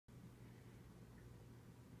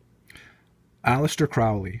Aleister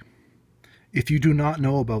Crowley. If you do not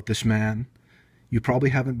know about this man, you probably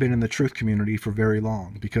haven't been in the truth community for very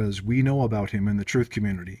long, because we know about him in the truth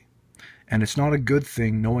community. And it's not a good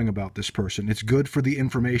thing knowing about this person. It's good for the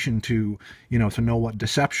information to, to know what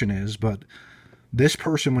deception is, but this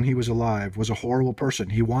person, when he was alive, was a horrible person.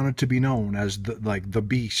 He wanted to be known as the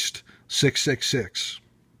beast 666.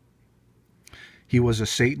 He was a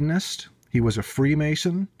Satanist. He was a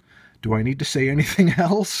Freemason. Do I need to say anything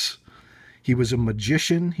else? He was a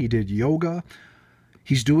magician. He did yoga.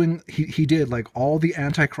 He did like all the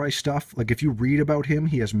Antichrist stuff. Like if you read about him,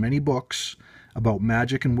 he has many books about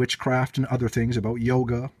magic and witchcraft and other things, about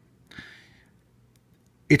yoga.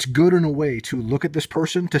 It's good in a way to look at this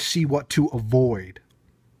person to see what to avoid.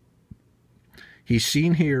 He's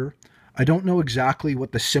seen here. I don't know exactly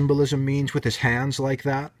what the symbolism means with his hands like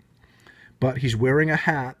that, but he's wearing a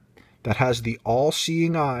hat that has the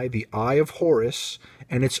all-seeing eye, the eye of Horus,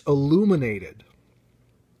 and it's illuminated.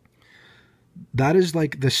 That is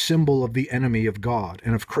like the symbol of the enemy of God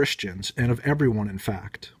and of Christians and of everyone, in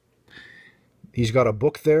fact. He's got a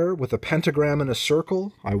book there with a pentagram and a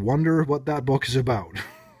circle. I wonder what that book is about.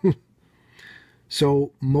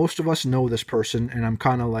 So most of us know this person, and I'm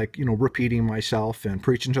kind of like, repeating myself and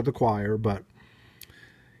preaching to the choir, but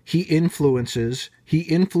he influenced,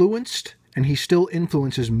 and he still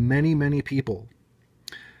influences many, many people.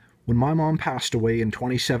 When my mom passed away in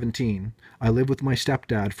 2017, I lived with my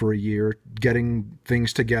stepdad for a year, getting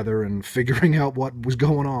things together and figuring out what was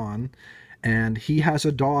going on. And he has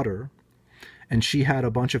a daughter, and she had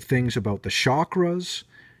a bunch of things about the chakras.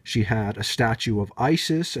 She had a statue of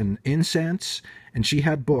Isis and incense, and she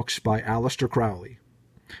had books by Aleister Crowley.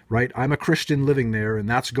 Right? I'm a Christian living there, and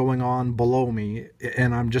that's going on below me,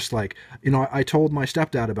 and I'm just like, I told my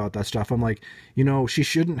stepdad about that stuff. I'm like, she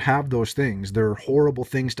shouldn't have those things. They're horrible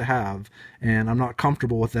things to have, and I'm not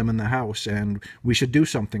comfortable with them in the house, and we should do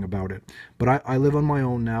something about it. But I live on my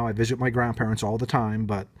own now. I visit my grandparents all the time,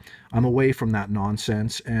 but I'm away from that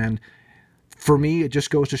nonsense, and for me, it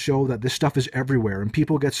just goes to show that this stuff is everywhere, and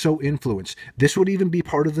people get so influenced. This would even be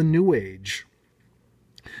part of the New Age.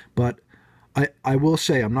 But I will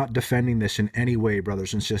say, I'm not defending this in any way,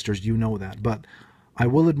 brothers and sisters, you know that, but I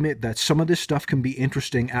will admit that some of this stuff can be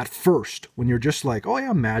interesting at first, when you're just like, oh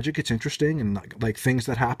yeah, magic, it's interesting, and like things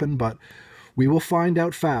that happen, but we will find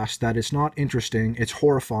out fast that it's not interesting, it's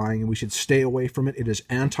horrifying, and we should stay away from it. It is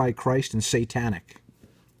antichrist and satanic.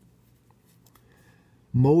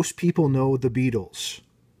 Most people know the Beatles.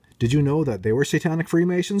 Did you know that they were satanic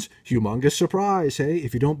Freemasons? Humongous surprise, hey?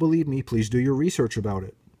 If you don't believe me, please do your research about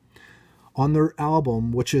it. On their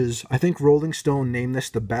album, which is, I think Rolling Stone named this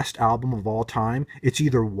the best album of all time. It's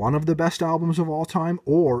either one of the best albums of all time,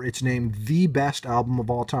 or it's named the best album of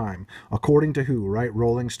all time. According to who, right?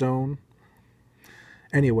 Rolling Stone?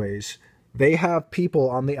 Anyways, they have people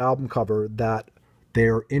on the album cover that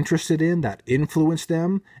they're interested in, that influence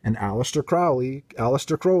them, and Aleister Crowley,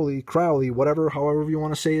 whatever, however you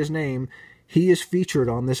want to say his name, he is featured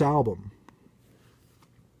on this album.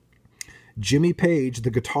 Jimmy Page, the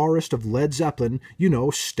guitarist of Led Zeppelin,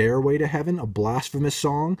 Stairway to Heaven, a blasphemous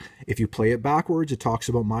song. If you play it backwards, it talks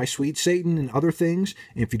about My Sweet Satan and other things.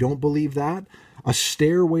 And if you don't believe that, a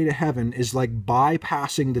stairway to heaven is like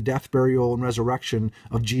bypassing the death, burial, and resurrection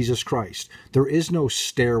of Jesus Christ. There is no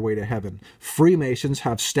stairway to heaven. Freemasons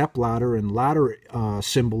have stepladder and ladder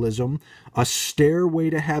symbolism. A stairway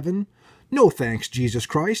to heaven? No thanks, Jesus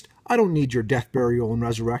Christ. I don't need your death, burial, and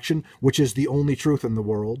resurrection, which is the only truth in the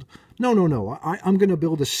world. No. I'm going to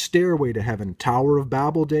build a stairway to heaven. Tower of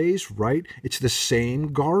Babel days, right? It's the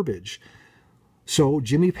same garbage. So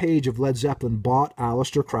Jimmy Page of Led Zeppelin bought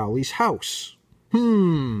Aleister Crowley's house.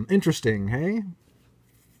 Interesting, hey?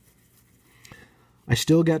 I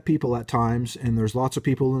still get people at times, and there's lots of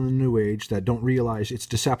people in the New Age that don't realize it's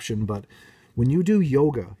deception, but when you do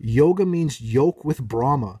yoga, yoga means yoke with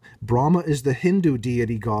Brahma. Brahma is the Hindu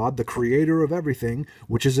deity god, the creator of everything,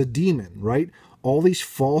 which is a demon, right? All these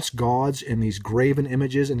false gods and these graven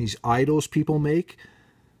images and these idols people make,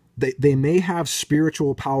 they may have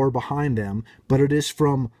spiritual power behind them, but it is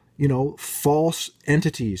from, false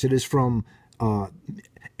entities. It is from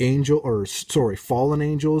fallen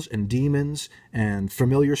angels and demons and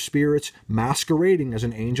familiar spirits masquerading as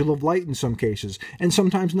an angel of light in some cases, and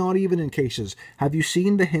sometimes not even in cases. Have you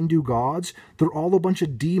seen the Hindu gods? They're all a bunch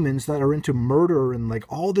of demons that are into murder and like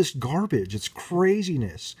all this garbage. It's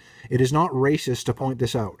craziness. It is not racist to point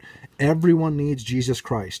this out. Everyone needs Jesus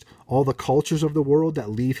Christ. All the cultures of the world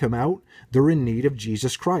that leave him out, they're in need of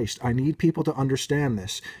Jesus Christ. I need people to understand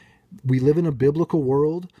this. We live in a biblical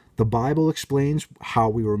world. The Bible explains how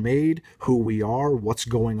we were made, who we are, what's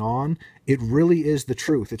going on. It really is the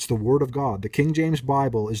truth. It's the Word of God. The King James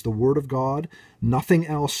Bible is the Word of God. Nothing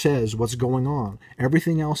else says what's going on.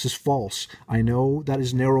 Everything else is false. I know that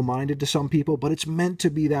is narrow-minded to some people, but it's meant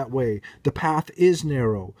to be that way. The path is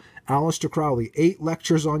narrow. Aleister Crowley, 8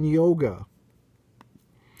 lectures on yoga.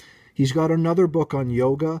 He's got another book on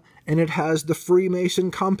yoga, and it has the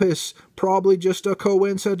Freemason compass. Probably just a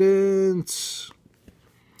coincidence.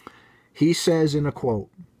 He says in a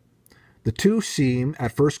quote, "The two seem,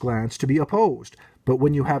 at first glance, to be opposed, but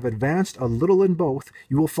when you have advanced a little in both,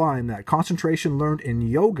 you will find that concentration learned in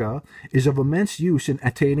yoga is of immense use in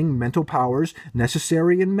attaining mental powers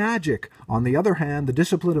necessary in magic. On the other hand, the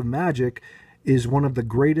discipline of magic is one of the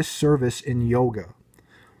greatest service in yoga."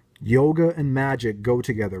 Yoga and magic go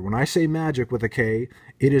together. When I say magic with a K,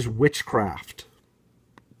 it is witchcraft.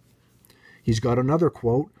 He's got another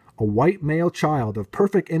quote, "A white male child of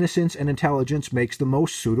perfect innocence and intelligence makes the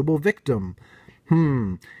most suitable victim."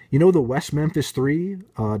 You know the West Memphis Three?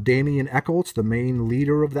 Damien Echols, the main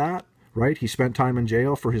leader of that, right? He spent time in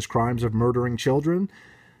jail for his crimes of murdering children.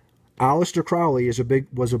 Aleister Crowley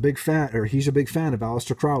was a big fan, or he's a big fan of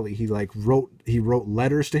Aleister Crowley. He wrote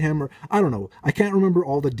letters to him, or I don't know. I can't remember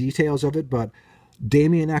all the details of it, but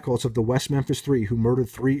Damien Echols of the West Memphis Three, who murdered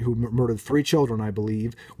three children, I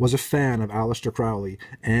believe, was a fan of Aleister Crowley,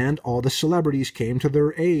 and all the celebrities came to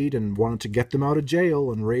their aid and wanted to get them out of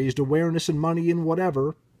jail and raised awareness and money and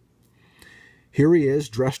whatever. Here he is,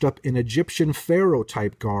 dressed up in Egyptian pharaoh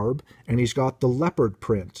type garb, and he's got the leopard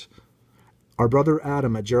print. Our brother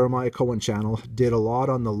Adam at Jeremiah Cohen channel did a lot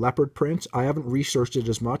on the leopard print. I haven't researched it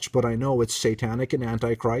as much, but I know it's satanic and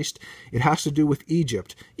antichrist. It has to do with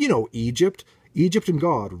Egypt. You know Egypt. Egypt and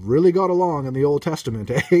God really got along in the Old Testament,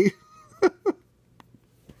 eh?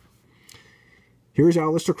 Here's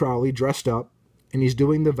Aleister Crowley dressed up, and he's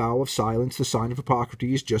doing the vow of silence, the sign of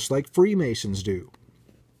Hippocrates, just like Freemasons do.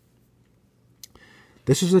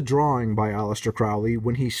 This is a drawing by Aleister Crowley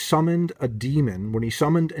when he summoned a demon, when he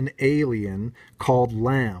summoned an alien called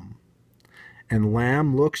Lamb. And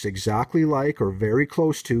Lamb looks exactly like, or very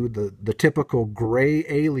close to, the typical gray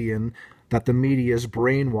alien that the media's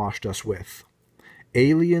brainwashed us with.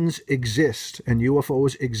 Aliens exist and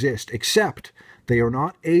UFOs exist, except they are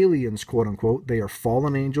not aliens, quote unquote. They are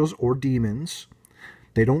fallen angels or demons.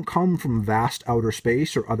 They don't come from vast outer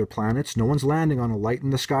space or other planets. No one's landing on a light in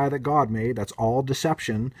the sky that God made. That's all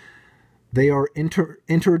deception. They are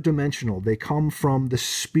interdimensional. They come from the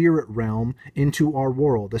spirit realm into our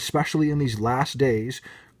world, especially in these last days.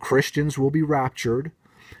 Christians will be raptured.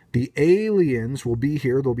 The aliens will be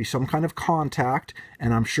here. There'll be some kind of contact,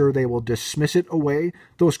 and I'm sure they will dismiss it away.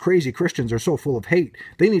 Those crazy Christians are so full of hate.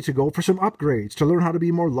 They need to go for some upgrades to learn how to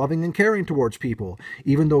be more loving and caring towards people,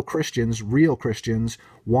 even though Christians, real Christians,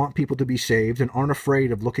 want people to be saved and aren't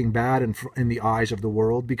afraid of looking bad in the eyes of the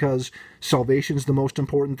world, because salvation is the most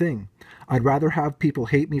important thing. I'd rather have people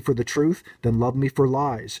hate me for the truth than love me for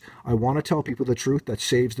lies. I want to tell people the truth that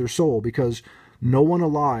saves their soul, because no one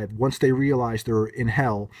alive, once they realize they're in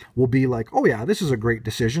hell, will be like, oh yeah, this is a great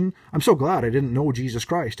decision. I'm so glad I didn't know Jesus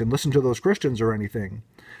Christ and listen to those Christians or anything.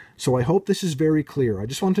 So I hope this is very clear. I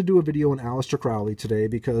just wanted to do a video on Aleister Crowley today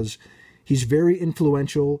because he's very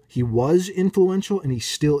influential. He was influential and he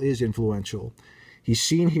still is influential. He's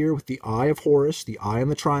seen here with the eye of Horus, the eye in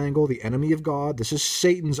the triangle, the enemy of God. This is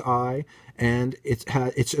Satan's eye, and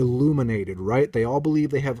it's illuminated, right? They all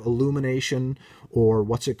believe they have illumination, or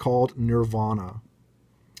what's it called? Nirvana,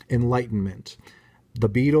 enlightenment. The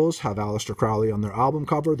Beatles have Aleister Crowley on their album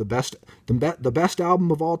cover. The best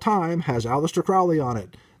album of all time has Aleister Crowley on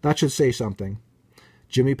it. That should say something.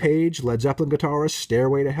 Jimmy Page, Led Zeppelin guitarist,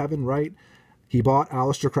 Stairway to Heaven, right? He bought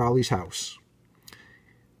Aleister Crowley's house.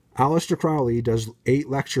 Aleister Crowley does 8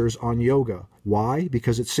 lectures on yoga. Why?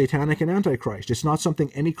 Because it's satanic and antichrist. It's not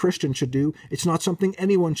something any Christian should do. It's not something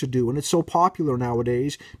anyone should do. And it's so popular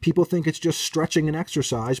nowadays, people think it's just stretching and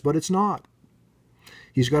exercise, but it's not.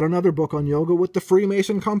 He's got another book on yoga with the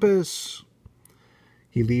Freemason compass.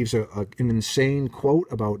 He leaves an insane quote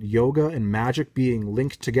about yoga and magic being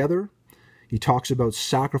linked together. He talks about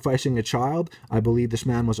sacrificing a child. I believe this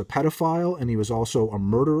man was a pedophile, and he was also a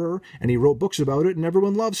murderer, and he wrote books about it, and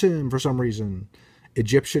everyone loves him for some reason.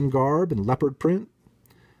 Egyptian garb and leopard print.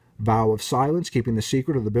 Vow of silence, keeping the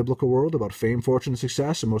secret of the biblical world about fame, fortune,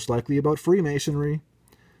 success, and most likely about Freemasonry.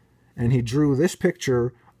 And he drew this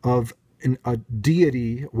picture of a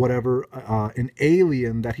deity, whatever, an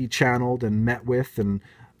alien that he channeled and met with and,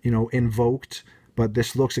 invoked. But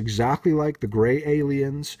this looks exactly like the gray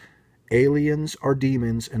aliens. Aliens are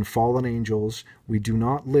demons and fallen angels. We do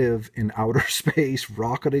not live in outer space,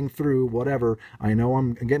 rocketing through whatever. I know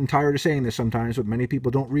I'm getting tired of saying this sometimes, but many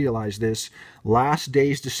people don't realize this. Last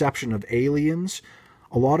day's deception of aliens.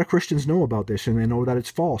 A lot of Christians know about this, and they know that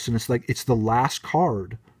it's false. And it's like, it's the last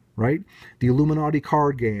card, right? The Illuminati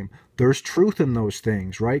card game. There's truth in those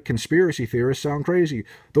things, right? Conspiracy theorists sound crazy.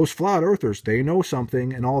 Those flat earthers, they know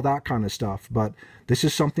something and all that kind of stuff. But this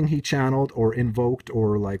is something he channeled or invoked,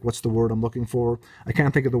 or like, what's the word I'm looking for? I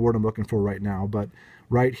can't think of the word I'm looking for right now, but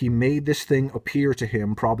right, he made this thing appear to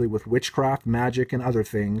him, probably with witchcraft, magic, and other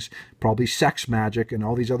things, probably sex magic and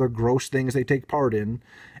all these other gross things they take part in.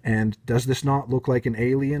 And does this not look like an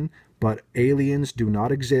alien? But aliens do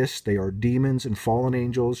not exist. They are demons and fallen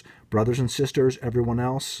angels, brothers and sisters, everyone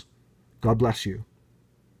else. God bless you.